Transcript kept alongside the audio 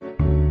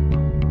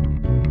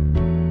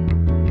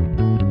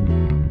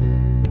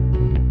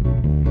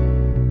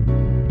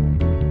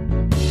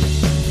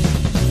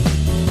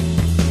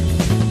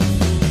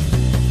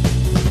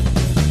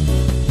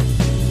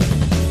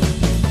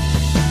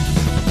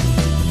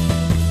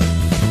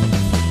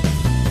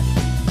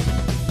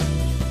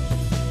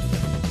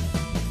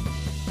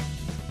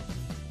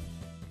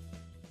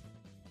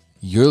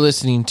You're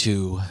listening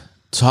to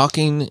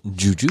Talking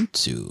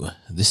Jujutsu.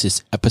 This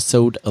is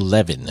episode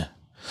 11.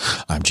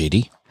 I'm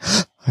JD.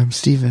 I'm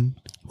Steven.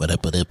 What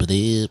up, what up, what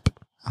up?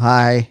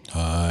 Hi.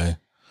 Hi.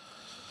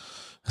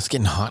 It's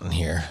getting hot in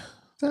here.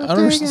 I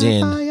don't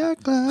understand.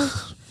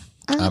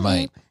 I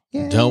might.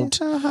 Don't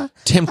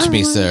tempt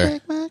me, sir.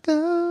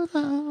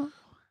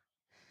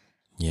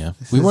 Yeah.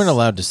 We weren't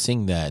allowed to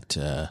sing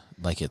that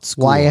like at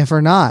school. Why ever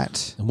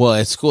not? Well,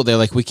 at school, they're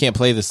like, we can't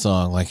play the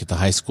song like at the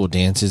high school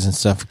dances and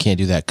stuff. We can't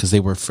do that because they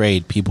were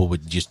afraid people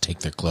would just take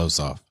their clothes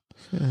off.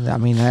 I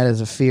mean, that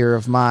is a fear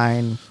of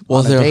mine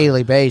on a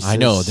daily basis. I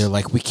know. They're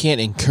like, we can't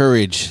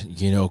encourage,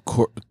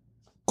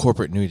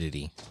 corporate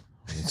nudity.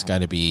 It's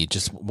got to be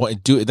just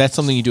that's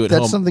something you do at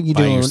home. That's something you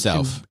do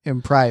yourself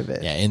in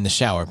private. Yeah, in the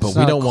shower. But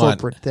we don't want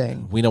corporate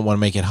thing. We don't want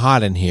to make it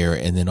hot in here,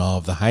 and then all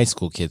of the high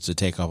school kids would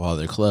take off all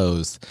their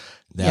clothes.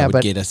 That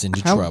would get us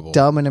into trouble. How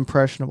dumb and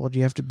impressionable do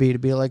you have to be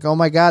like, oh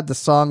my God, the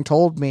song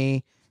told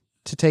me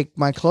to take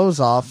my clothes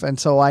off, and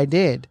so I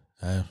did.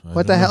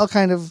 What the hell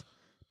kind of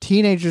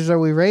teenagers are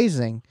we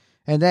raising?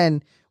 And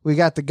then we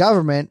got the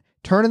government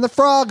turning the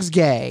frogs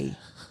gay.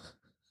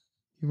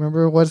 You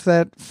remember what's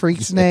that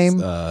freak's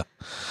name? What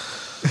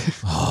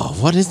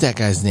is that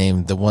guy's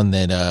name? The one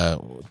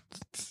that,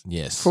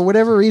 yes. For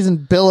whatever reason,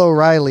 Bill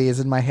O'Reilly is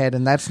in my head,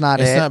 and that's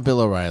not it. It's not Bill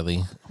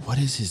O'Reilly. What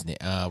is his name?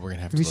 We're gonna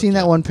have to. Have you seen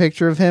that one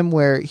picture of him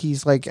where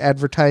he's like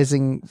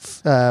advertising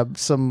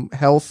some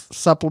health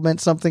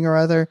supplement, something or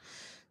other,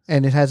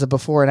 and it has a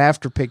before and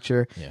after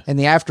picture, and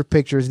the after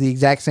picture is the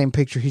exact same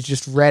picture. He's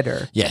just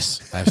redder.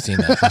 Yes, I've seen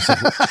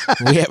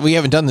that. we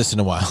haven't done this in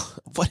a while.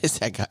 What is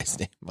that guy's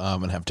name? I'm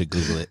gonna have to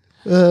Google it.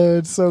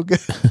 It's so good.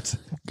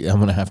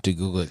 I'm gonna have to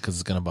Google it because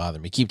it's gonna bother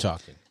me. Keep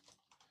talking.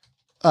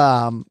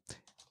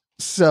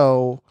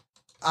 So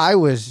I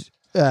was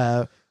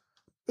Alex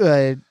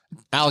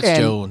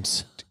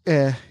Jones.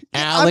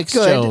 Alex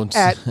Jones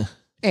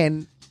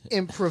and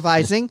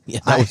improvising. Yeah,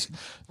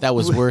 that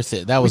was worth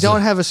it. We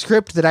don't have a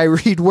script that I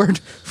read word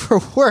for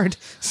word,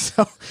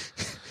 so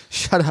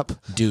shut up,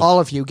 dude. All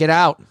of you, get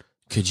out.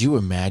 Could you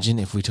imagine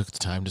if we took the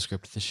time to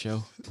script this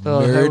show?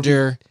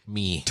 Murder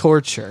me.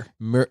 Torture.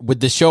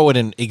 The show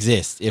wouldn't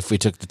exist if we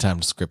took the time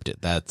to script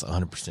it. That's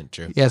 100%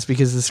 true. Yes,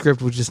 because the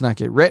script would just not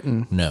get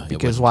written. No,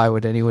 because why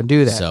would anyone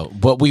do that? So,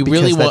 what we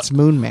really want, that's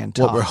Moon Man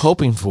talk. What we're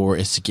hoping for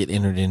is to get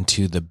entered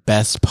into the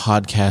best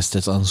podcast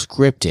that's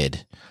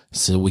unscripted,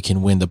 so we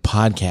can win the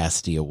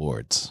Podcasty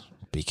Awards,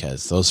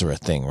 because those are a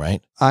thing,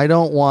 right? I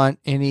don't want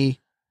any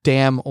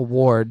damn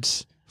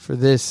awards for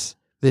this.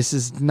 This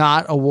is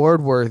not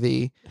award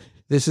worthy.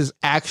 This is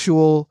a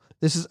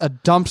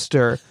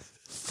dumpster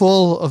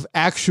full of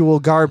actual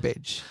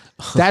garbage.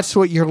 That's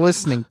what you're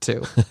listening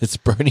to. It's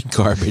burning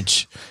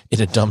garbage in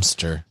a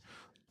dumpster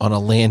on a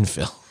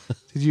landfill.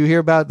 Did you hear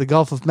about the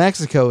Gulf of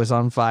Mexico is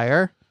on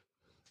fire?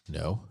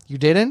 No. You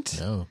didn't?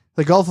 No.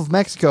 The Gulf of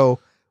Mexico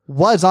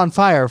was on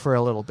fire for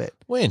a little bit.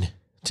 When?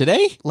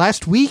 Today?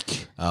 Last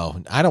week.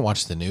 Oh, I don't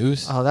watch the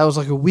news. Oh, that was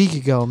like a week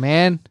ago,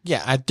 man.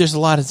 Yeah, there's a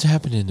lot that's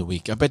happened in the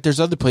week. I bet there's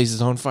other places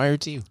on fire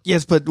too.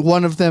 Yes, but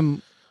one of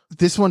them...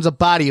 This one's a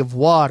body of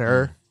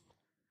water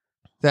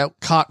that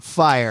caught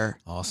fire.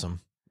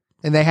 Awesome.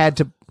 And they had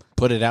to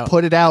put it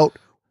out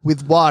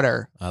with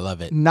water. I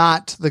love it.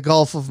 Not the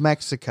Gulf of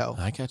Mexico.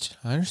 I got you.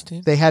 I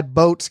understand. They had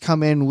boats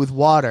come in with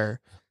water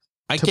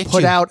to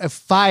put out a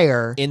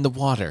fire in the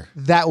water.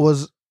 That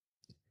was...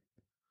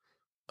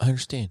 I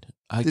understand.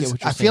 I get what you're saying.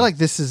 I feel like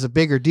this is a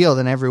bigger deal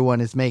than everyone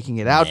is making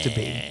it out to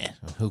be.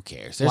 Who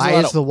cares? Why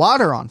is the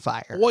water on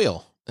fire?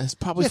 Oil. That's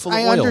probably full of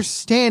oil. I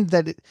understand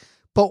that...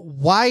 But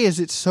why is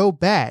it so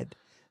bad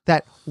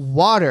that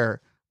water,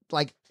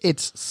 like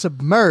it's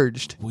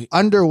submerged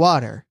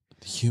underwater,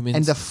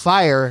 and the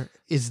fire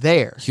is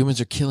there? Humans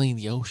are killing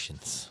the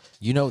oceans.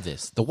 You know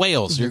this. The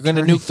whales. You're going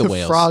to nuke the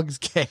whales. Frogs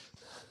gay.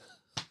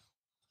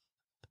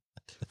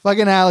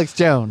 Fucking Alex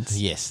Jones.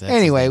 Yes.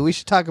 Anyway, we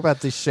should talk about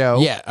this show.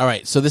 Yeah. All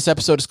right. So this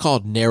episode is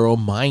called Narrow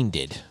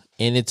Minded,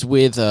 and it's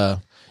with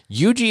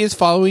Yuji is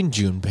following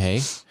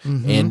Junpei,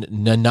 and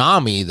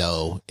Nanami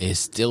though is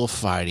still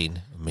fighting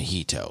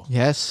Mahito.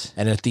 Yes.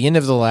 And at the end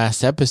of the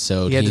last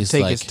episode, he had to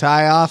take his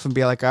tie off and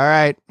be like, all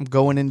right, I'm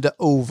going into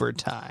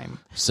overtime.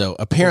 So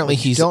apparently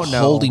he's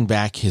holding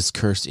back his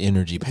cursed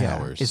energy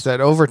powers. Yeah. Is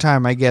that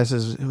overtime, I guess,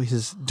 is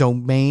his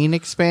domain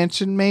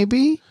expansion,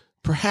 maybe?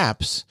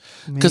 Perhaps.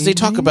 Because they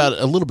talk about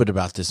a little bit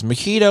about this.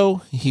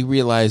 Mahito, he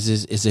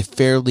realizes, is a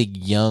fairly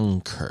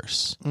young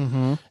curse.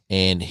 Mm-hmm.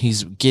 And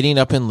he's getting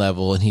up in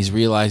level, and he's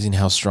realizing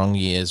how strong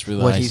he is,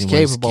 realizing what he's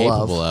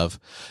capable of.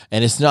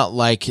 And it's not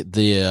like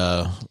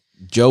the...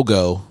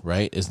 Jogo,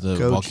 right, is the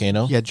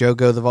volcano? Yeah,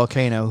 Jogo the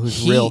volcano,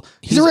 he's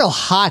a real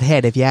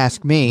hothead, if you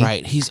ask me.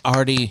 Right, he's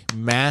already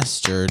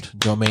mastered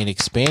domain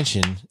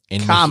expansion.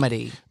 And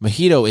comedy.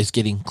 Mahito is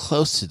getting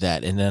close to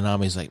that, and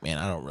Nanami's like, man,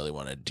 I don't really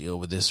want to deal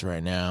with this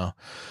right now.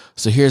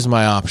 So here's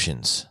my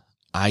options.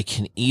 I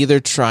can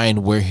either try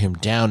and wear him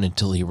down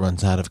until he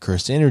runs out of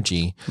cursed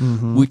energy,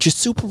 which is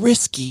super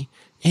risky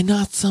and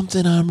not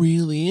something I'm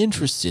really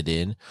interested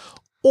in,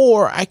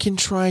 or I can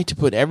try to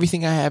put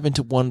everything I have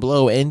into one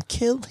blow and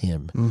kill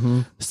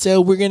him.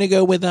 So we're going to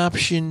go with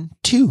option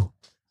 2.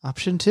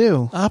 Option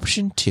 2.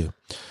 Option 2.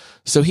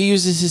 So he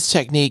uses his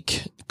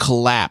technique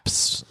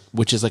collapse,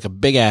 which is like a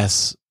big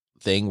ass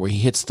thing where he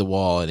hits the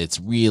wall and it's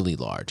really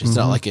large. It's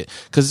not like it,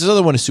 because this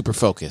other one is super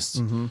focused,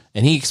 and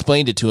he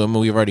explained it to him,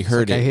 and we've already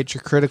heard it. I hit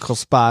your critical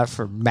spot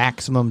for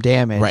maximum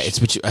damage. Right.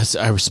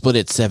 I split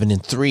it 7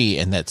 and 3,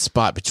 and that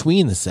spot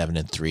between the 7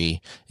 and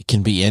 3, it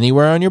can be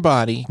anywhere on your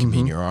body. It can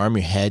be in your arm,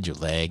 your head, your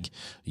leg,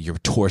 your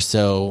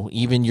torso,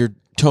 even your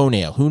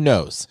toenail. Who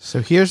knows? So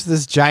here's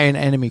this giant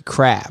enemy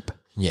crab.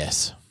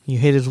 Yes. You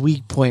hit his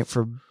weak point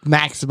for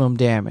maximum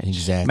damage.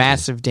 Exactly.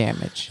 Massive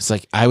damage. It's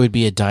like I would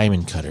be a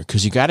diamond cutter,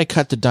 because you got to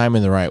cut the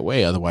diamond the right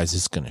way. Otherwise,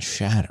 it's going to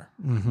shatter.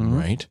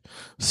 Right?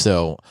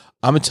 So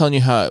I'm telling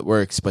you how it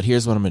works, but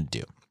here's what I'm going to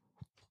do.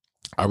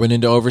 I went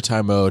into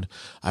overtime mode.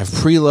 I've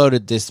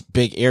preloaded this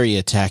big area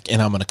attack,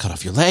 and I'm going to cut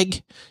off your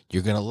leg.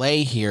 You're going to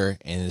lay here,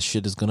 and this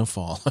shit is going to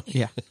fall.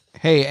 Yeah.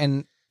 Hey,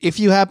 and if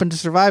you happen to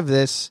survive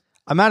this,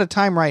 I'm out of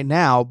time right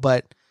now,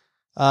 but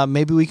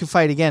maybe we can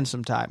fight again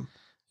sometime.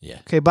 Yeah.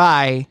 Okay,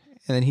 bye.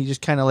 And then he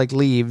just kind of like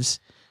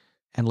leaves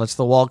and lets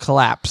the wall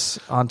collapse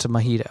onto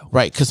Mahito.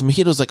 Right, because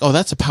Mahito's like, oh,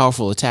 that's a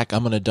powerful attack. I'm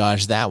going to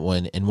dodge that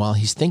one. And while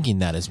he's thinking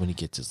that is when he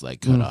gets his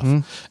leg cut off.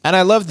 And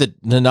I love that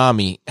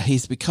Nanami,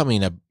 he's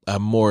becoming a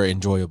more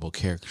enjoyable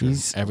character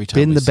every time.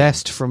 Been the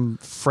best from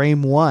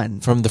frame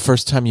 1. From the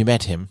first time you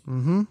met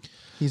him.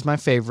 He's my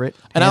favorite.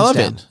 And I love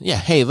it. Yeah,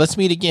 hey, let's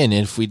meet again.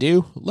 And if we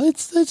do,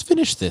 let's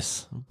finish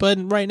this. But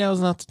right now is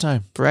not the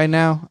time. Right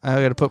now,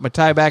 I got to put my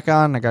tie back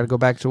on. I got to go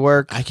back to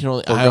work. I can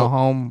only go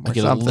home. I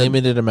get a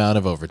limited amount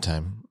of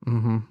overtime.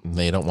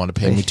 They don't want to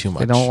pay me too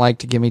much. They don't like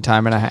to give me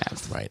time and a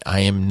half. Right.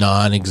 I am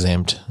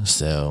non-exempt,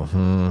 so you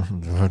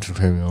don't have to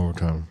pay me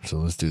overtime. So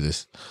let's do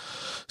this.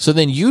 So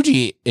then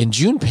Yuji and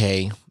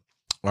Junpei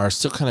are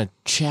still kind of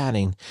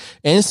chatting,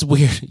 and it's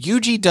weird.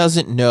 Yuji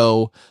doesn't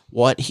know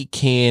what he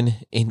can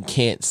and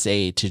can't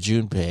say to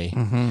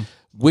Junpei,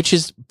 which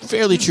is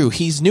fairly true.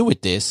 He's new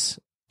at this,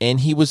 and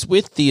he was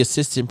with the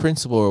assistant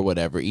principal or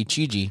whatever,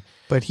 Ichiji.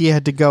 But he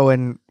had to go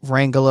and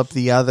wrangle up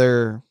the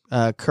other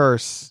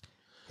curse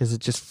because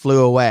it just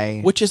flew away.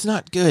 Which is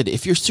not good.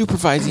 If you're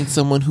supervising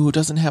someone who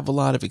doesn't have a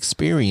lot of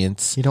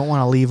experience, you don't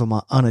want to leave them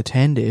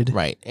unattended.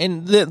 Right.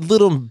 And the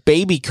little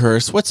baby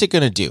curse, what's it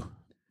going to do?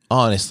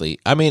 Honestly,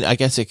 I mean, I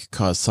guess it could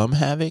cause some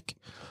havoc.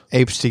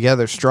 Apes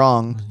together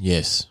strong.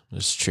 Yes,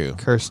 that's true.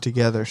 Curse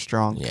together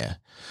strong. Yeah.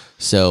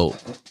 So,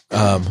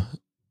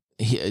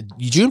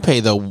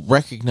 Junpei, though,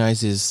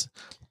 recognizes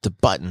the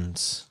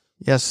buttons.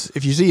 Yes,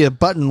 if you see a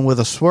button with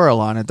a swirl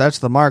on it, that's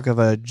the mark of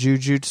a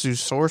jujutsu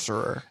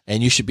sorcerer.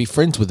 And you should be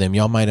friends with him.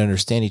 Y'all might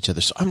understand each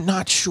other. So I'm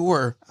not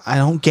sure. I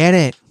don't get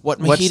it. What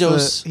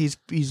Mahito's...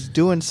 He's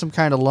doing some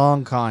kind of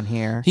long con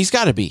here. He's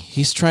got to be.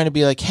 He's trying to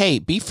be like, hey,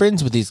 be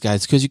friends with these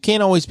guys, because you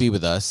can't always be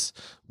with us.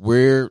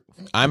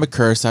 I'm a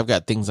curse. I've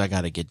got things I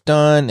got to get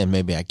done, and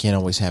maybe I can't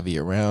always have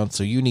you around.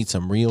 So you need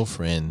some real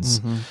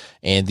friends.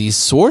 And these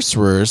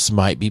sorcerers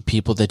might be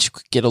people that you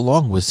could get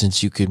along with,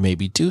 since you could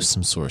maybe do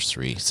some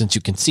sorcery, since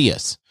you can see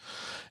us,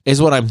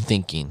 is what I'm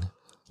thinking.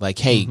 Like,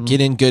 hey, get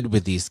in good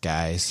with these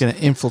guys. He's going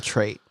to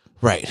infiltrate.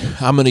 Right.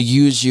 I'm going to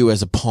use you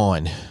as a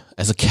pawn,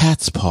 as a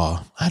cat's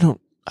paw. I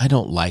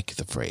don't like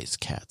the phrase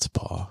cat's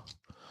paw.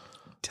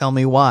 Tell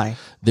me why.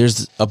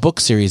 There's a book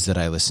series that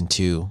I listen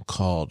to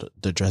called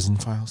The Dresden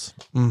Files.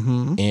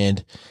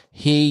 And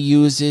he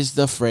uses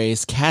the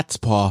phrase cat's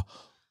paw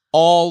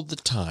all the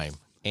time.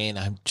 And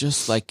I'm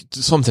just like,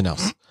 something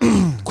else.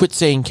 Quit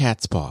saying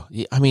cat's paw.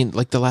 I mean,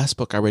 like the last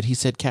book I read, he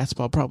said cat's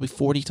paw probably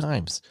 40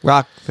 times.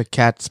 Rock the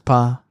cat's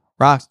paw.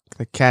 Rock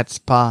the cat's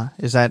paw.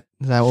 Is that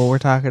what we're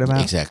talking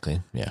about?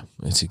 Exactly. Yeah.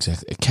 It's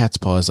exactly. A cat's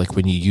paw is like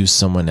when you use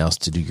someone else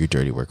to do your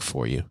dirty work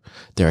for you.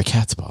 They're a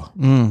cat's paw.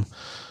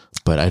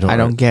 But I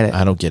don't get it.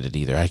 I don't get it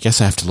either. I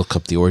guess I have to look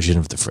up the origin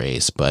of the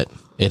phrase, but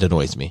it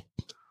annoys me.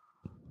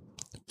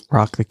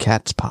 Rock the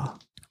cat's paw.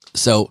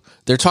 So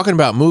they're talking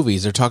about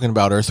movies. They're talking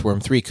about Earthworm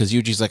 3 because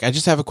Yuji's like, I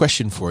just have a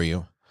question for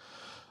you.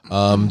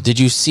 Did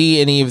you see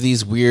any of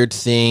these weird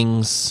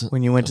things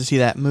when you went to see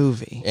that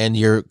movie? And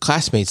your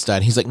classmates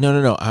died. He's like,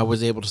 no. I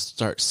was able to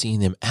start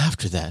seeing them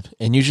after that.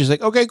 And Yuji's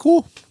like, okay,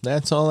 cool.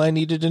 That's all I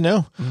needed to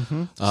know.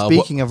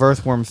 Speaking of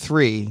Earthworm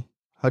 3,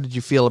 how did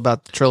you feel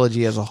about the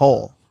trilogy as a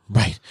whole?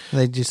 Right.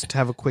 They just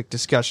have a quick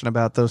discussion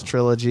about those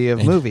trilogy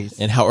of movies.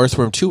 And how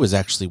Earthworm 2 was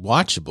actually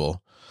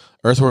watchable.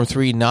 Earthworm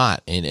 3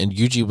 not. And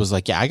Yuji was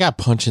like, yeah, I got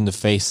punched in the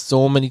face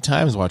so many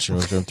times watching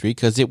Earthworm 3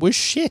 because it was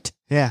shit.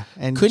 Yeah.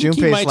 And couldn't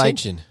keep my like,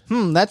 attention.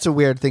 That's a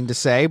weird thing to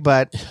say,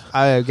 but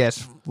I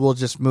guess we'll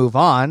just move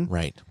on.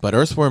 Right. But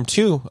Earthworm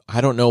 2, I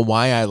don't know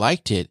why I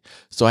liked it.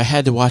 So I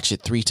had to watch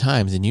it 3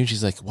 times. And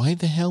Yuji's like, why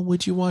the hell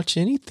would you watch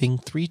anything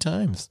 3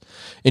 times?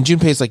 And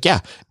Junpei's like, yeah.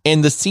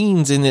 And the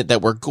scenes in it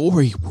that were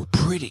gory were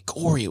pretty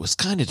gory. It was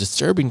kind of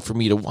disturbing for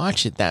me to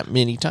watch it that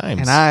many times.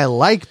 And I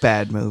like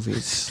bad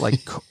movies,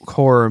 like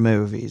horror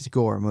movies,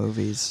 gore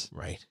movies.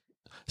 Right.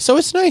 So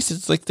it's nice.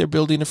 It's like they're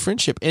building a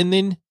friendship. And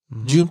then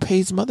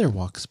Junpei's mother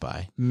walks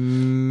by.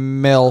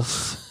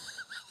 MILF.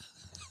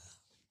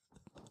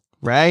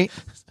 Right?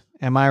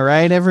 Am I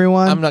right,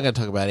 everyone? I'm not going to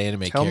talk about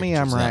anime Tell characters me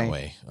I'm right. that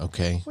way,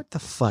 okay? What the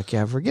fuck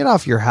ever? Get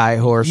off your high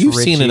horse, You've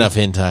Richie. seen enough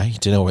hentai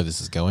to know where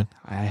this is going.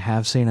 I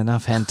have seen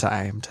enough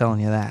hentai. I'm telling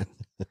you that.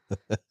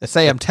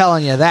 Say I'm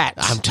telling you that.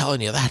 I'm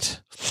telling you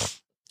that.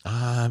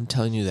 I'm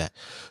telling you that.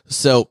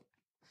 So,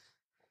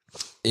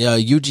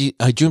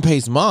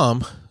 Junpei's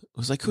mom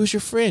was like, "Who's your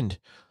friend?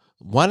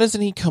 Why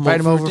doesn't he come Invite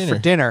him over dinner? for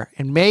dinner,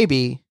 and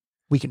maybe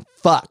we can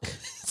fuck."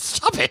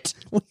 Stop it!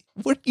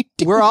 What are you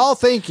doing? We're all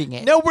thinking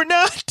it. No, we're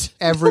not.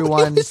 Everyone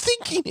Nobody was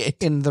thinking it.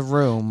 in the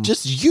room.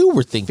 Just you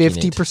were thinking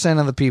 50%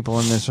 of the people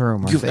in this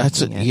room are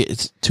thinking it.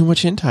 It's too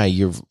much hentai.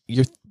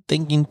 You're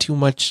thinking too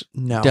much.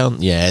 No,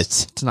 Down. Yeah,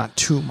 it's not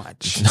too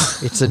much.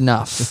 It's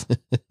enough.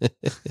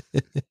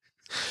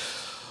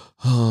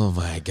 Oh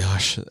my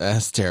gosh,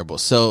 that's terrible.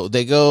 So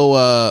they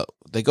go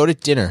to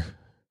dinner,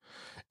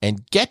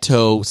 and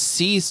Geto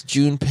sees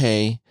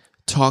Junpei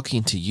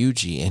talking to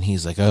Yuji, and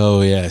he's like,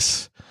 "Oh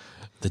yes,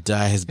 the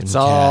die has been It's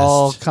cast.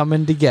 all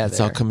coming together.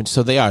 It's all coming."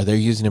 So they're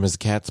using him as a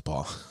cat's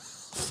paw.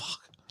 Fuck.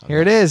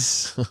 Here it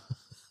is.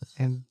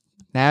 And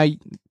now,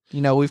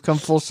 we've come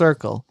full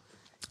circle.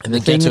 And the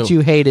then thing Geto, that you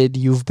hated,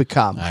 you've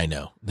become. I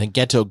know. Then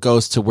Geto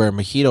goes to where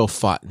Mahito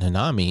fought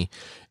Nanami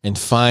and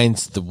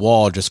finds the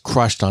wall just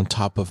crushed on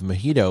top of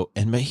Mahito,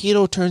 and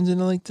Mahito turns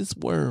into like this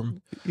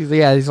worm.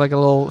 Yeah, he's like a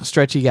little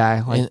stretchy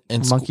guy, like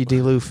And Monkey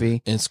D.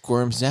 Luffy. And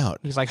squirms out.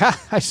 He's like, "Ha!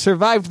 I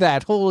survived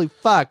that. Holy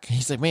fuck!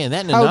 He's like, man,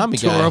 that How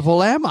Nanami guy,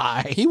 durable am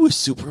I?" he was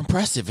super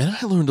impressive, and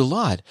I learned a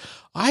lot.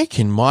 I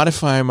can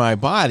modify my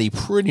body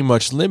pretty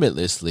much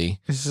limitlessly.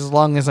 It's as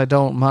long as I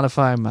don't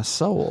modify my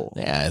soul.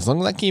 Yeah, as long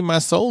as I keep my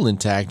soul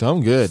intact,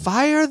 I'm good.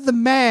 Fire the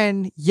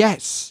man,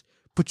 yes,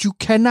 but you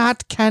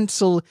cannot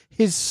cancel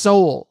his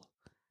soul.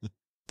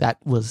 That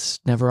was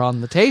never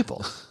on the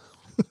table.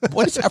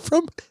 What is that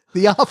from?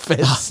 The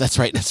Office. Oh, that's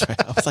right.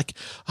 I was like,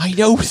 I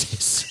know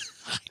this.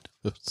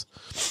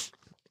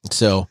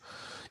 So,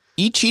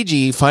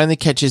 Ichiji finally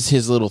catches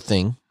his little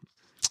thing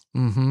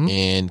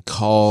and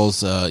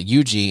calls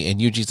Yuji, and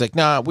Yuji's like,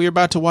 "Nah, we're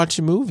about to watch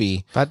a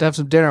movie. About to have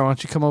some dinner. Why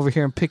don't you come over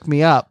here and pick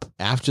me up?"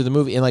 After the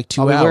movie in like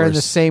 2 I'll be hours. wearing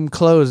the same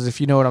clothes,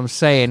 if you know what I'm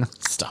saying.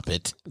 Stop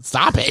it.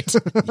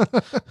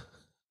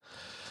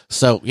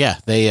 So, yeah,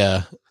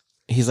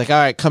 he's like, all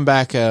right, come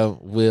back.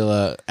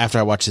 We'll after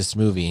I watch this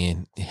movie,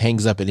 and he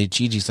hangs up. And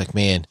Ichiji's like,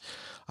 man,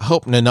 I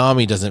hope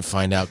Nanami doesn't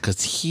find out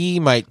because he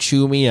might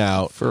chew me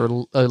out For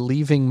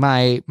leaving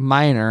my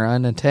minor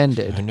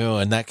unattended. I know,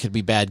 and that could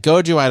be bad.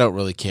 Gojo, I don't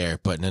really care,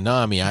 but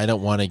Nanami, I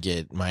don't want to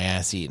get my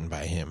ass eaten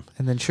by him.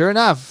 And then, sure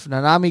enough,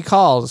 Nanami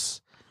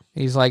calls.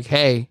 He's like,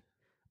 "Hey,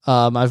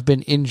 I've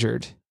been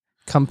injured.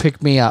 Come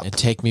pick me up And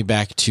take me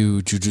back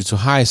to Jujutsu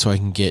High so I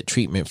can get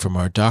treatment from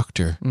our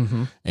doctor."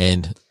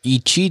 And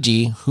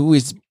Ichiji, who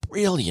is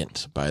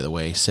brilliant, by the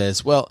way,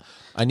 says, well,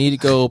 I need to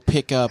go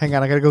pick up Hang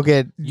on, I gotta go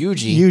get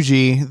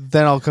Yuji.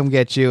 Then I'll come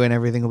get you, and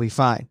everything will be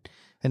fine."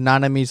 And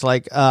Nanami's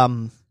like,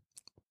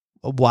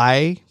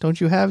 "Why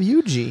don't you have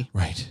Yuji?"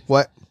 Right.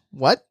 What?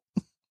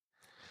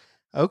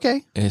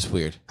 Okay. And it's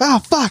weird. Oh,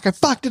 fuck, I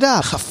fucked it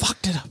up. I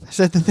fucked it up. I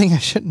said the thing I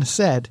shouldn't have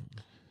said.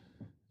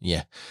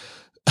 Yeah.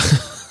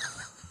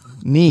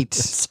 Neat.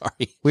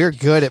 Sorry. We're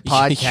good at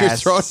podcasts. You're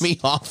throwing me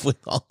off with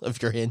all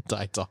of your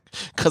hentai talk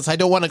because I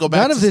don't want to go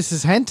back. None of this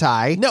is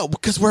hentai. No,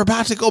 because we're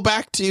about to go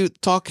back to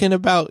talking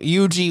about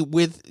Yuji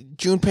with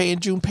Junpei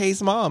and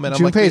Junpei's mom. And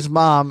Junpei's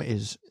mom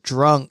is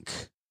drunk.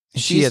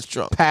 She She's has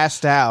drunk.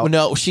 passed out. Well,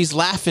 no, she's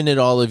laughing at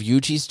all of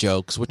Yuji's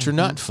jokes, which are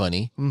not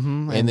funny.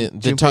 Mm-hmm. And they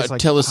Junpei's like,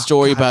 tell a "Oh,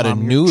 story God, about Mom,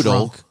 a you're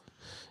noodle. drunk."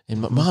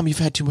 And Mom, you've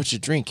had too much to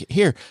drink.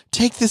 Here,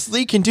 take this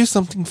leak and do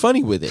something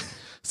funny with it.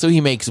 So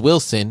he makes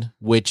Wilson,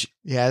 which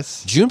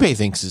Yes. Junpei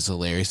thinks is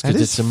hilarious because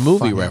That it's is a movie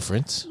funny.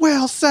 reference.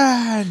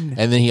 Wilson.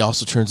 And then he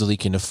also turns the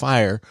leak into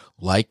fire,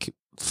 like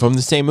from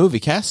the same movie,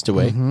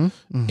 Castaway.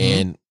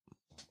 And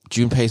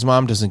Junpei's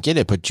mom doesn't get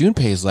it, but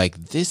Junpei's like,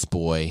 this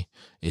boy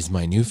is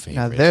my new Now,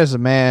 favorite. there's a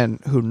man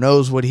who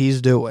knows what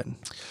he's doing.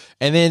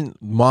 And then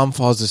mom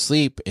falls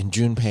asleep, and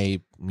Junpei,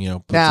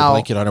 puts Now, a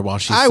blanket on her while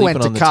she's I sleeping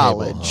went to on the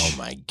college. table. Oh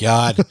my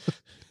God.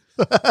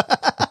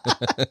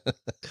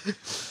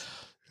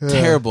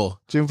 Terrible.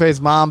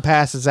 Junpei's mom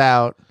passes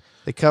out.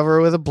 They cover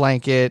her with a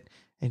blanket,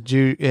 and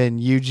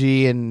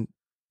Yuji and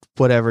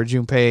whatever,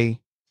 Junpei,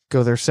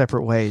 go their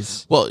separate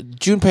ways. Well,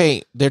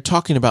 Junpei, they're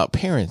talking about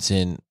parents,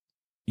 and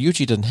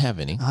Yuji doesn't have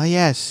any. Oh,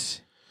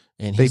 yes.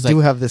 And They he's do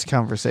like, have this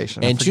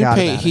conversation. and I forgot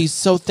Junpei, about it. he's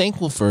so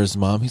thankful for his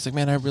mom. He's like,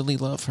 man, I really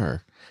love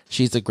her.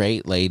 She's a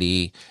great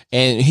lady.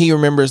 And he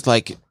remembers,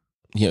 like,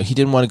 he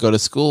didn't want to go to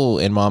school,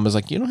 and mom was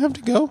like, you don't have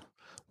to go.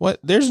 What?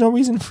 There's no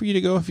reason for you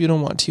to go if you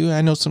don't want to.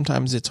 I know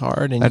sometimes it's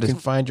hard, and That you is can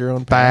find your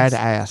own path.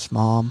 Badass,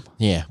 Mom.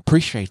 Yeah,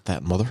 appreciate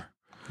that, mother.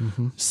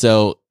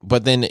 So,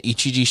 but then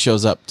Ichiji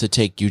shows up to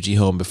take Yuji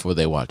home before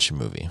they watch a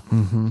movie,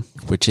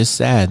 which is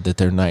sad that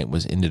their night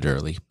was ended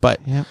early, but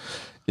Yep.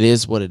 it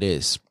is what it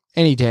is.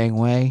 Any dang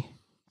way.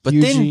 But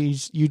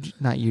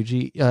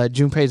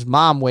Junpei's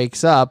mom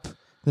wakes up in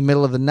the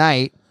middle of the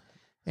night,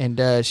 and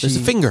There's a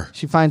finger,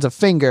 she finds a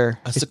finger.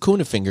 a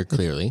Sukuna finger,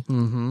 clearly.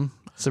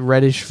 It's a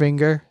reddish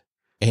finger.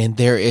 and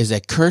there is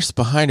a curse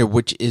behind her,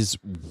 which is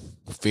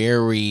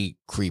very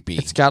creepy.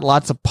 It's got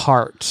lots of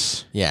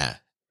parts. Yeah.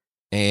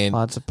 And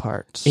lots of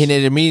parts. And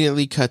it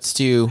immediately cuts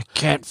to... I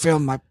can't feel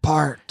my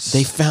parts.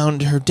 They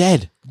found her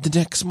dead the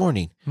next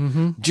morning.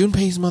 Mm-hmm.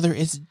 Junpei's mother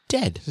is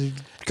dead. She's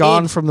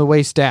gone from the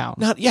waist down.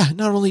 Not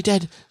only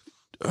dead,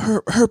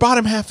 her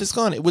bottom half is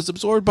gone. It was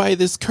absorbed by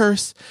this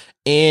curse,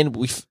 and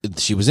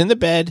she was in the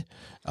bed.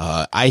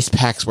 Ice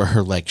packs where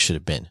her legs should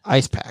have been.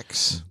 Ice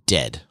packs.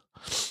 Dead.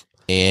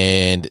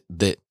 And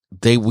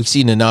we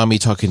see Nanami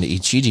talking to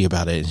Ichiji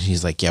about it, and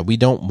he's like, yeah, we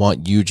don't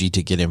want Yuji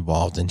to get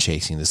involved in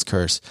chasing this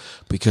curse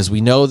because we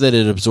know that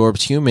it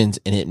absorbs humans,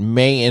 and it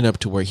may end up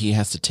to where he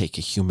has to take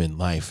a human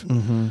life,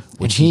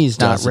 which he's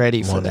not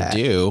ready for that.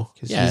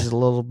 Because he's a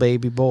little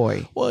baby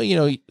boy.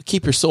 Well,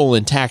 keep your soul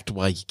intact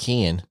while you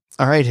can.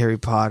 All right, Harry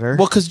Potter.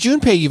 Well, because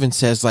Junpei even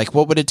says, like,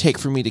 what would it take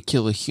for me to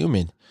kill a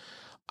human?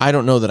 I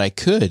don't know that I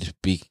could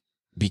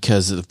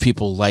because of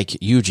people like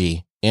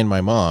Yuji and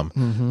my mom.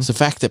 Mm-hmm. So the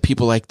fact that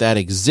people like that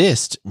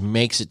exist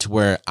makes it to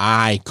where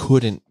I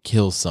couldn't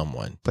kill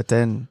someone. But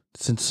then,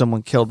 since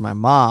someone killed my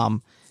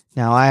mom,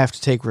 now I have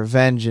to take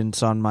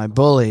revengeance on my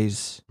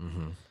bullies.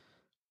 Mm-hmm.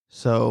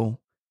 So,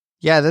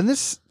 yeah, then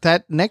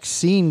that next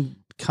scene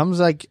comes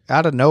like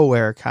out of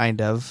nowhere, kind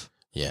of.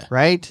 Yeah.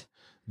 Right?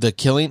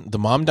 The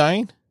mom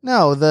dying?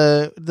 No,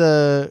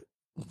 the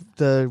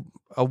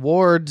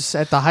awards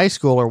at the high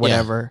school or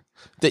whatever. Yeah.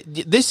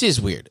 This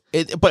is weird,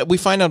 but we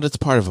find out it's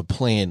part of a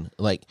plan.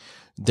 Like,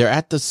 they're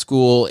at the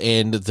school,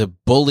 and the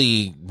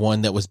bully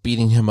one that was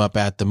beating him up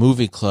at the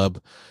movie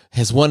club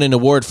has won an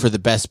award for the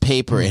best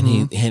paper,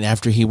 and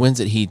after he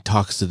wins it, he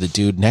talks to the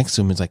dude next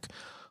to him and is like,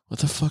 what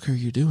the fuck are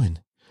you doing?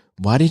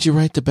 Why did you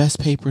write the best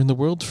paper in the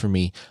world for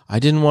me? I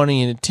didn't want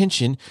any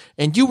attention,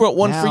 and you wrote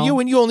one for you,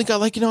 and you only got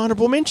like an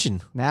honorable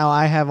mention. Now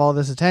I have all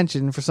this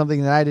attention for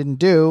something that I didn't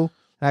do,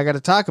 and I got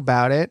to talk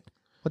about it.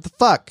 What the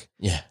fuck?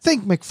 Yeah.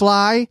 Think,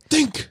 McFly.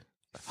 Think.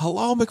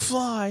 Hello,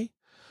 McFly.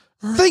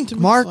 Think,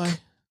 Mark.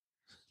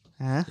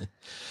 Huh?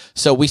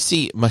 So we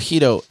see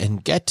Mahito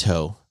and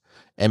Geto,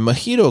 and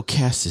Mahito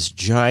casts this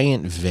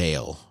giant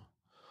veil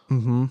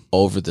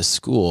over the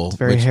school. It's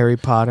very Harry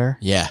Potter.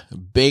 Yeah,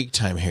 big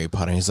time Harry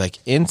Potter. He's like,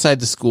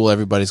 inside the school,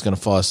 everybody's going to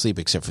fall asleep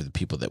except for the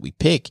people that we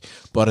pick.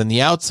 But on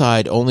the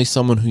outside, only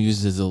someone who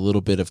uses a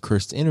little bit of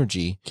cursed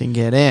energy can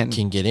get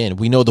in.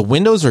 We know the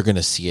windows are going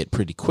to see it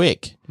pretty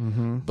quick,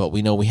 but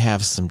we know we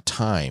have some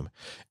time.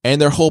 And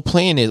their whole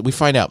plan is, we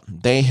find out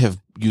they have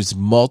used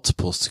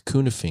multiple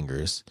Sukuna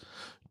fingers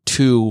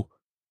to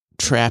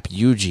trap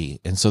Yuji,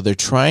 and so they're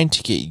trying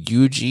to get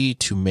Yuji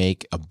to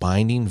make a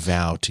binding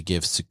vow to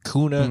give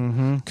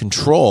Sukuna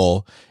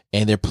control,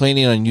 and they're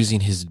planning on using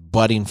his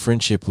budding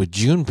friendship with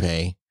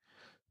Junpei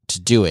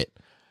to do it.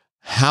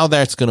 How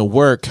that's going to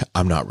work,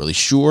 I'm not really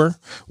sure.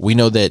 We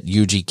know that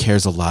Yuji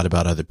cares a lot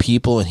about other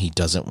people, and he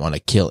doesn't want to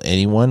kill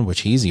anyone,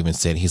 which he's even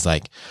said, he's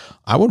like,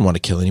 I wouldn't want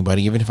to kill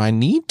anybody even if I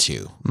need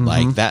to.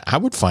 Like that, I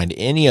would find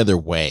any other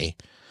way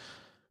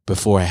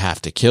before I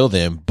have to kill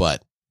them,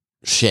 but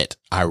shit,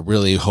 I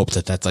really hope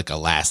that that's like a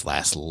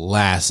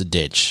last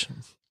ditch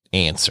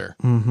answer.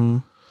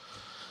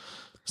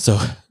 So,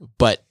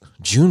 but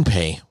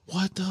Junpei,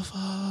 what the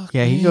fuck?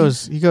 Yeah, he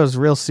goes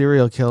real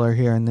serial killer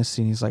here in this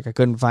scene. He's like, I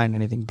couldn't find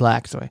anything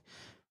black, so I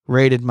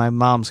raided my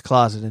mom's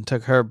closet and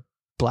took her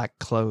black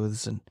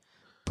clothes and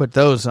put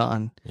those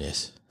on.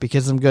 Yes.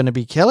 Because I'm going to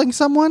be killing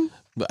someone?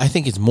 But I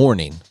think it's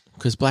mourning,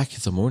 because black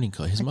is a mourning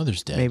color. His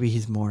mother's dead. Maybe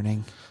he's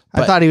mourning.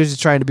 I thought he was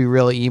just trying to be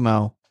real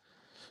emo.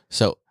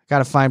 So got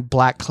to find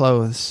black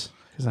clothes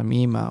because I'm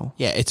emo.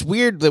 Yeah, it's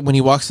weird that when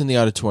he walks in the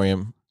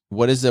auditorium,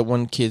 what is that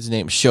one kid's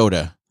name?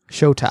 Shota.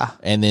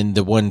 And then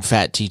the one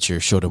fat teacher,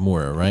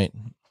 Shotamura, right?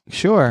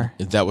 Sure.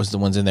 That was the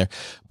ones in there.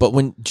 But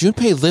when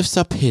Junpei lifts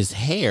up his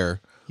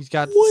hair, he's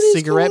got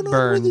cigarette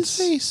burns with his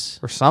face?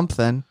 Or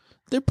something.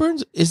 They're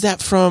burns. Is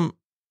that from,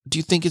 do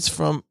you think it's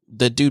from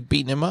the dude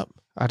beating him up?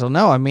 I don't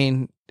know. I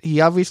mean,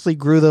 he obviously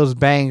grew those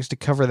bangs to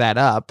cover that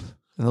up.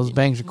 And those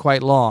bangs are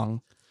quite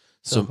long.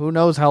 So who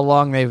knows how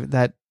long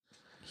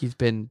he's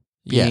been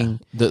being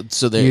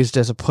used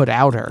as a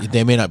put-outer.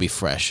 They may not be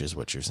fresh, is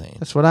what you're saying.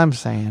 That's what I'm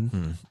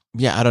saying.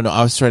 Yeah, I don't know.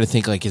 I was trying to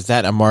think, like, is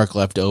that a mark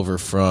left over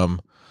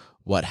from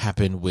what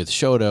happened with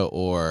Shota,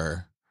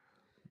 or...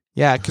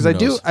 Yeah, because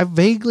I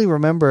vaguely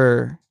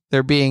remember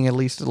there being at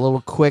least a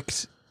little quick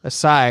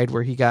aside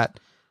where he got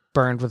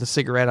burned with a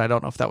cigarette. I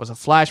don't know if that was a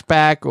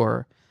flashback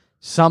or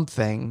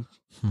something.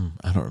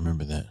 I don't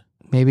remember that.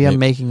 Maybe I'm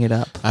making it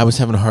up. I was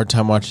having a hard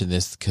time watching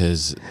this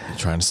because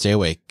trying to stay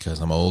awake because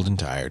I'm old and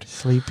tired.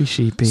 Sleepy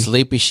sheepy.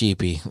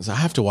 So I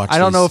have to watch. I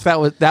don't know if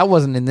that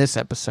wasn't in this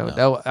episode.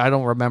 No. I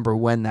don't remember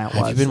when that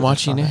was. Have you been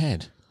watching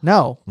ahead?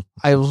 No,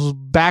 I was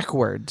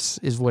backwards.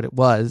 Is what it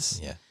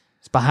was. Yeah,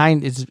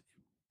 it's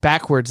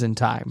backwards in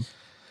time.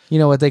 You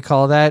know what they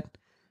call that?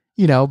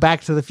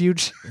 Back to the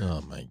Future.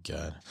 Oh my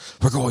god,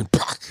 we're going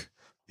back.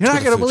 You're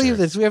not going to believe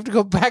this. We have to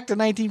go back to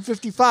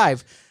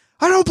 1955.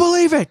 I don't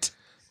believe it.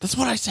 That's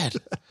what I said.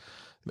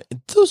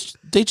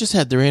 They just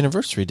had their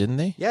anniversary, didn't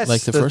they? Yes,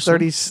 like the first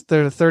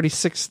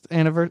 36th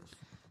anniversary.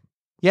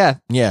 Yeah,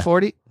 yeah,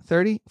 40.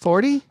 30,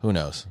 40? Who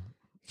knows?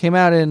 Came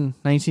out in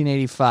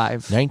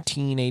 1985.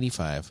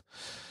 1985.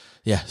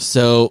 Yeah.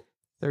 So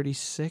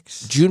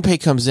 36.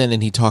 Junpei comes in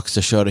and he talks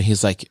to Shota.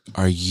 He's like,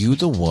 "Are you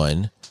the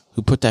one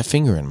who put that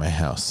finger in my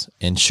house?"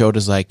 And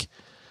Shota's like,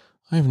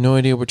 "I have no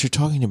idea what you're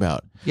talking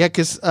about." Yeah,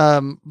 because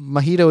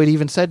Mahito had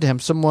even said to him,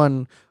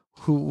 someone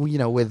who,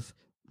 with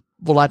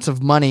lots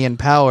of money and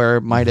power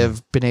might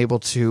have been able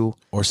to...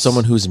 Or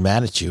someone who's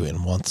mad at you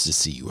and wants to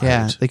see you hurt.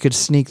 Yeah, they could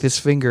sneak this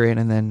finger in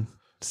and then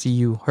see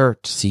you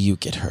hurt. See you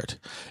get hurt.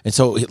 And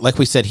so, like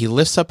we said, he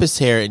lifts up his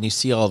hair and you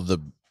see all the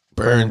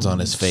burns on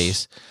his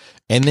face.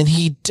 And then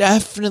he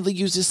definitely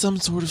uses some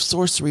sort of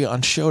sorcery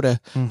on Shota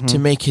to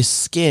make his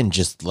skin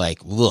just like,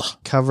 ugh.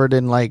 Covered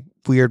in like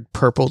weird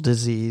purple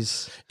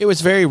disease. It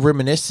was very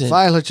reminiscent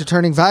Violet, you're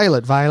turning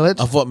violet.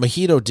 of what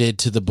Mahito did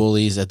to the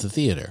bullies at the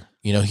theater.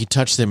 He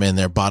touched them and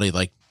their body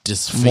like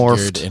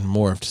disfigured and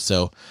morphed.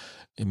 So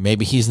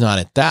maybe he's not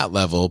at that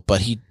level,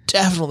 but he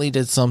definitely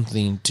did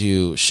something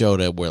to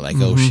Shota where like,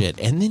 oh shit.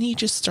 And then he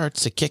just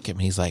starts to kick him.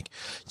 He's like,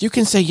 "You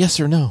can say yes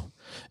or no.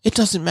 It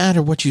doesn't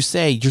matter what you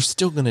say. You're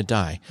still going to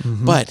die.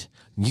 But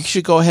you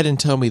should go ahead and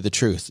tell me the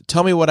truth.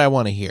 Tell me what I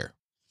want to hear."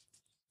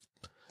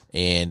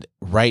 And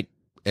right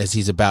as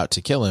he's about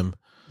to kill him,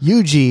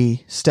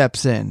 Yuji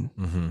steps in,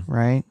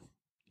 right?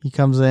 He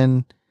comes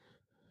in,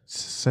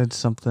 said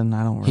something,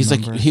 I don't remember.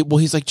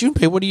 He's like,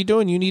 "Junpei, what are you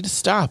doing? You need to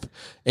stop."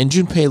 And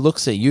Junpei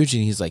looks at Yuji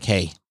and he's like,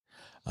 "Hey,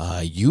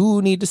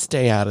 you need to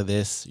stay out of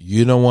this.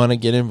 You don't want to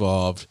get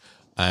involved.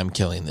 I'm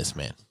killing this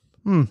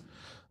man."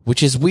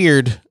 Which is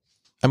weird.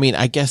 I mean,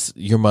 I guess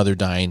your mother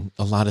dying,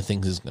 a lot of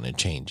things is going to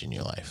change in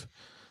your life.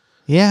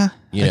 Yeah.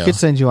 I could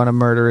send you on a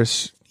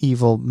murderous,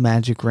 evil,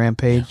 magic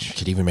rampage. Yeah,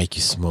 could even make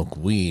you smoke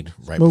weed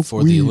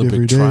before the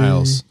Olympic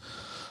trials.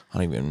 I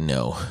don't even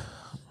know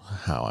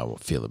how I will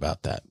feel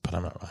about that, but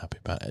I'm not happy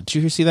about it.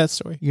 Did you see that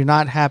story? You're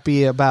not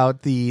happy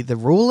about the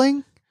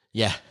ruling?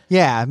 Yeah.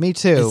 Yeah, me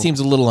too. It seems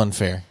a little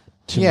unfair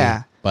to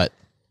me, but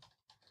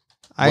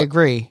I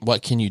agree.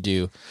 What can you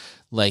do?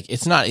 Like,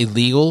 it's not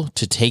illegal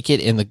to take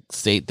it in the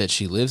state that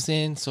she lives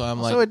in, so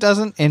I'm like... So it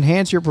doesn't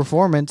enhance your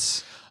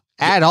performance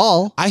at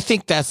all. I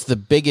think that's the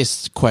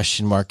biggest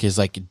question mark is,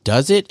 like,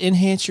 does it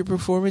enhance your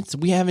performance?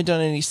 We haven't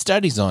done any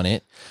studies on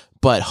it,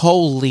 but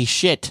holy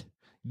shit,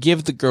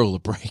 give the girl a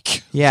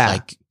break. Yeah.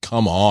 Like,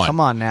 come on.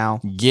 Come on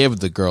now. Give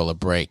the girl a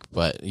break,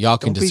 but y'all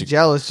can Don't be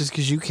jealous just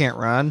because you can't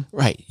run.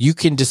 Right. You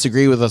can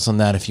disagree with us on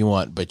that if you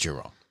want, but you're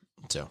wrong.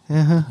 So,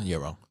 you're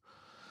wrong.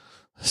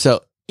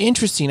 So...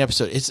 Interesting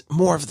episode. It's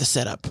more of the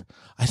setup.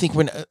 I think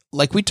when,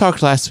 like we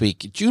talked last week,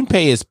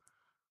 Junpei is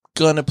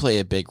gonna play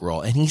a big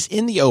role, and he's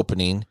in the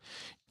opening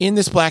in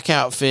this black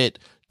outfit,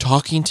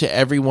 talking to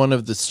every one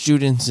of the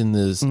students in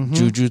this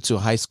Jujutsu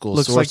high school.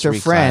 Looks like they're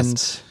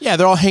friends. Class. Yeah,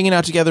 they're all hanging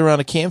out together around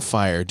a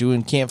campfire,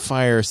 doing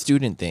campfire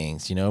student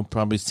things.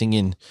 Probably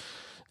singing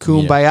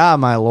 "Kumbaya,"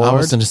 my lord. I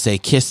was going to say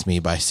 "Kiss Me"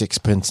 by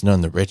Sixpence None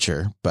the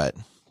Richer, but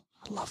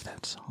I love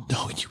that song.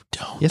 No, you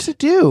don't. Yes, I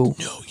do.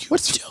 No, you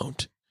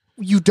don't.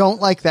 You don't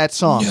like that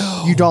song?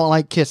 No. You don't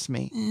like "Kiss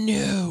Me"?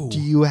 No.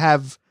 Do you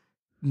have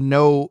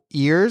no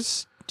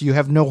ears? Do you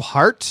have no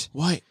heart?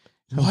 Why?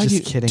 I'm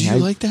just kidding. Do you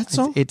like that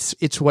song?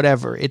 It's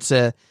whatever. It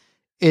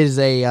is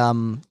a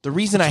the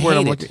reason I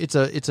hate it.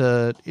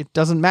 It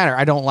doesn't matter.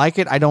 I don't like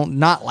it. I don't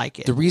not like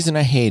it. The reason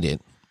I hate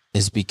it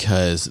is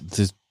because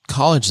the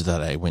college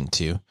that I went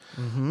to,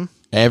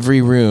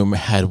 every room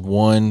had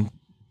one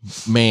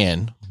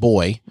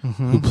boy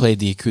who played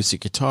the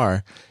acoustic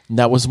guitar, and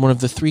that was one of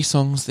the 3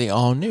 songs they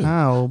all knew.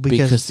 Oh,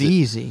 because it's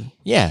easy.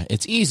 Yeah,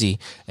 it's easy.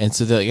 And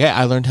so they're like, "Yeah,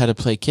 I learned how to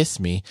play Kiss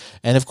Me."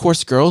 And of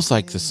course girls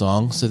like the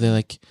song, so they're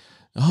like,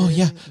 "Oh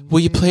yeah, will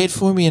you play it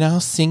for me and I'll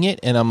sing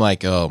it?" And I'm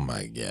like, oh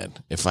my God,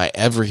 if I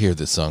ever hear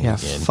this song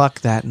again.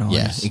 Fuck that noise.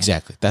 Yeah,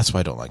 exactly. That's why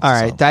I don't like All the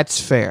right, song.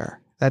 that's fair.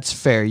 That's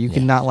fair. You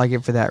cannot like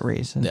it for that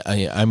reason.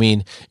 I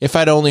mean, if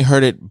I'd only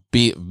heard it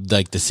be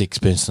like the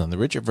Sixpence None the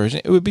Richer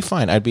version, it would be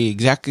fine. I'd be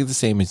exactly the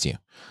same as you.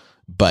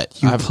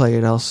 But you play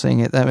it, I'll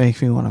sing it. That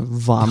makes me want to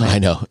vomit. I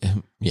know.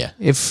 Yeah.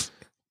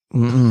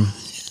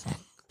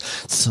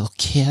 So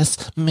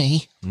kiss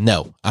me.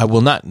 No, I will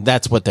not.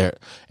 That's what they're.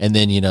 And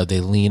then, they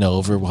lean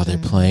over while they're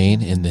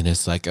playing, and then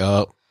it's like,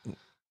 oh,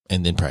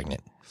 and then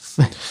pregnant.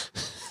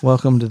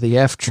 Welcome to the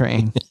F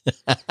train.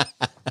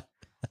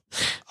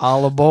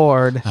 All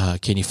aboard.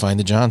 Can you find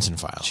the Johnson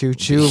file? Choo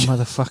choo,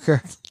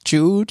 motherfucker.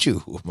 Choo choo,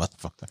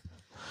 motherfucker.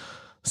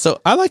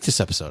 So I like this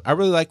episode. I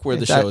really like where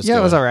the show is going. Yeah,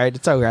 it was all right.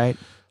 It's all right.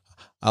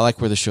 I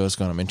like where the show is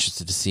going. I'm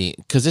interested to see,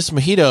 because this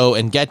Mahito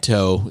and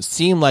Geto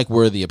seem like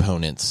worthy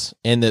opponents,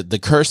 and the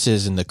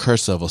curses and the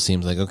curse level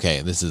seems like,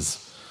 okay, this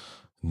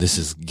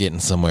is getting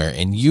somewhere.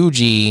 And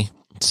Yuji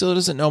still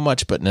doesn't know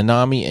much, but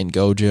Nanami and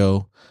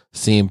Gojo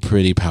seem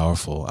pretty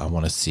powerful. I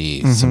want to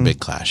see some big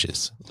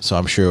clashes. So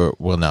I'm sure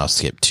we'll now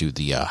skip to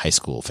the high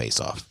school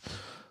face-off,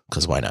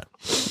 because why not?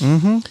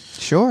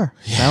 Sure.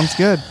 Yeah. Sounds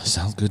good.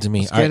 Sounds good to me.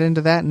 Let's get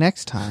into that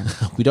next time.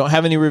 We don't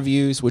have any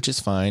reviews, which is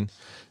fine.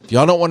 If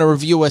y'all don't want to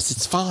review us,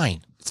 it's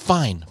fine. It's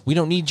fine. We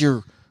don't need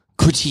your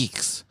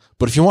critiques.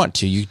 But if you want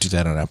to, you can do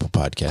that on Apple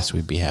Podcasts.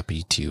 We'd be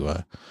happy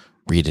to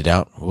read it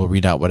out. We'll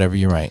read out whatever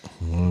you write.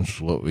 That's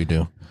what we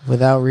do.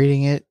 Without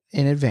reading it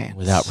in advance.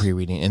 Without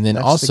pre-reading. And then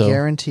That's also... the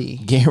guarantee.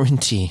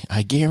 Guarantee.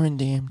 I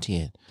guarantee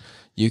it.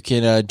 You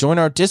can join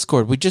our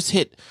Discord. We just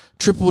hit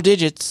triple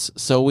digits,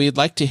 so we'd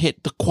like to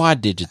hit the quad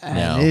digits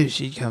now. I knew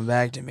she'd come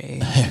back to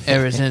me.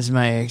 Ever since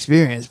my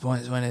experience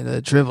points went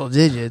into triple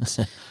digits,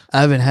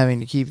 I've been having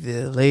to keep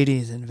the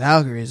ladies and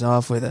Valkyries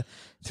off with a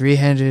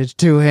 300,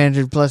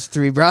 200 plus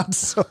 3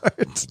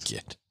 broadswords.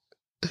 Good.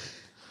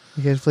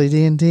 You guys play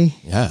D&D?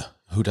 Yeah.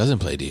 Who doesn't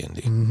play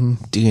D&D? Mm-hmm.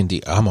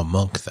 D&D. I'm a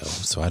monk, though,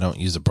 so I don't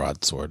use a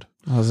broadsword.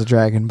 I was a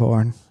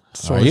Dragonborn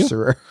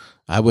sorcerer.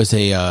 I was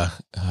a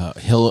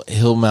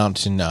hill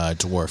mountain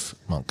dwarf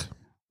monk.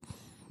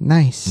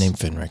 Nice. Named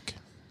Fenric.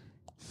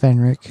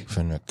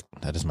 Fenric.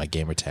 That is my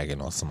gamer tag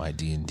and also my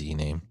D&D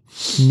name.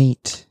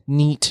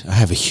 Neat. I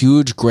have a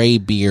huge gray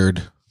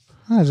beard.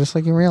 Oh, just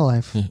like in real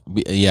life.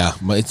 Yeah,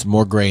 it's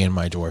more gray in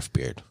my dwarf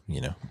beard,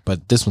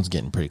 but this one's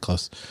getting pretty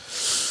close.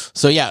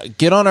 So yeah,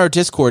 get on our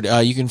Discord.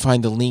 You can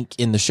find the link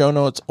in the show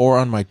notes or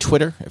on my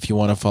Twitter. If you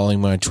want to follow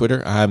me on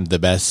Twitter, I'm the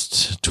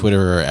best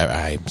Twitterer.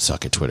 I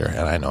suck at Twitter,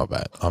 and I know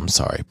about it. I'm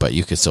sorry, but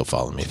you can still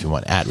follow me if you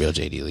want, at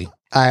RealJDLee.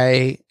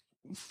 I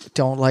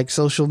don't like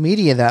social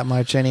media that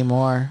much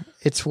anymore.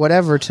 It's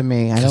whatever to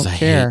me. I don't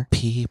care. Hate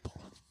people.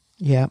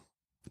 Yeah.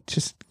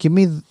 Just give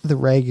me the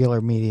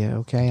regular media,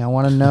 okay? I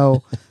want to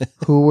know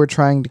who we're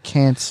trying to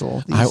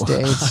cancel these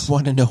days. I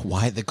want to know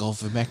why the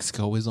Gulf of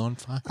Mexico is on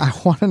fire. I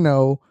want to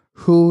know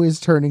who is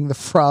turning the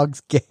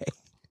frogs gay.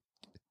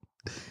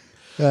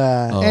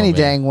 Any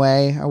dang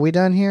way. Are we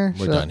done here?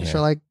 We're done here.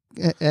 Shall I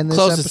end this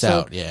Close episode? this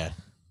out, yeah.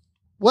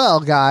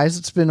 Well, guys,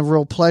 it's been a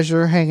real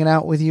pleasure hanging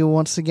out with you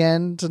once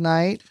again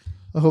tonight.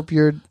 I hope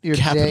your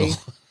day...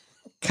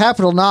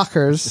 Capital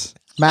knockers,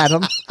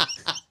 madam.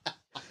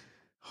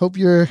 Hope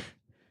your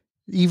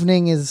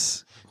evening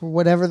is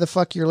whatever the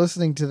fuck you're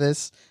listening to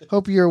this.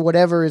 Hope your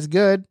whatever is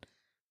good.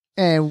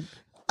 And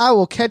I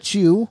will catch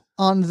you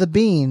on the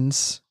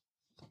beans.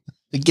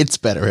 It gets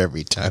better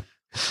every time.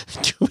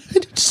 I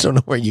just don't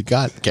know where you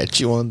got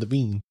catch you on the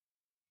bean.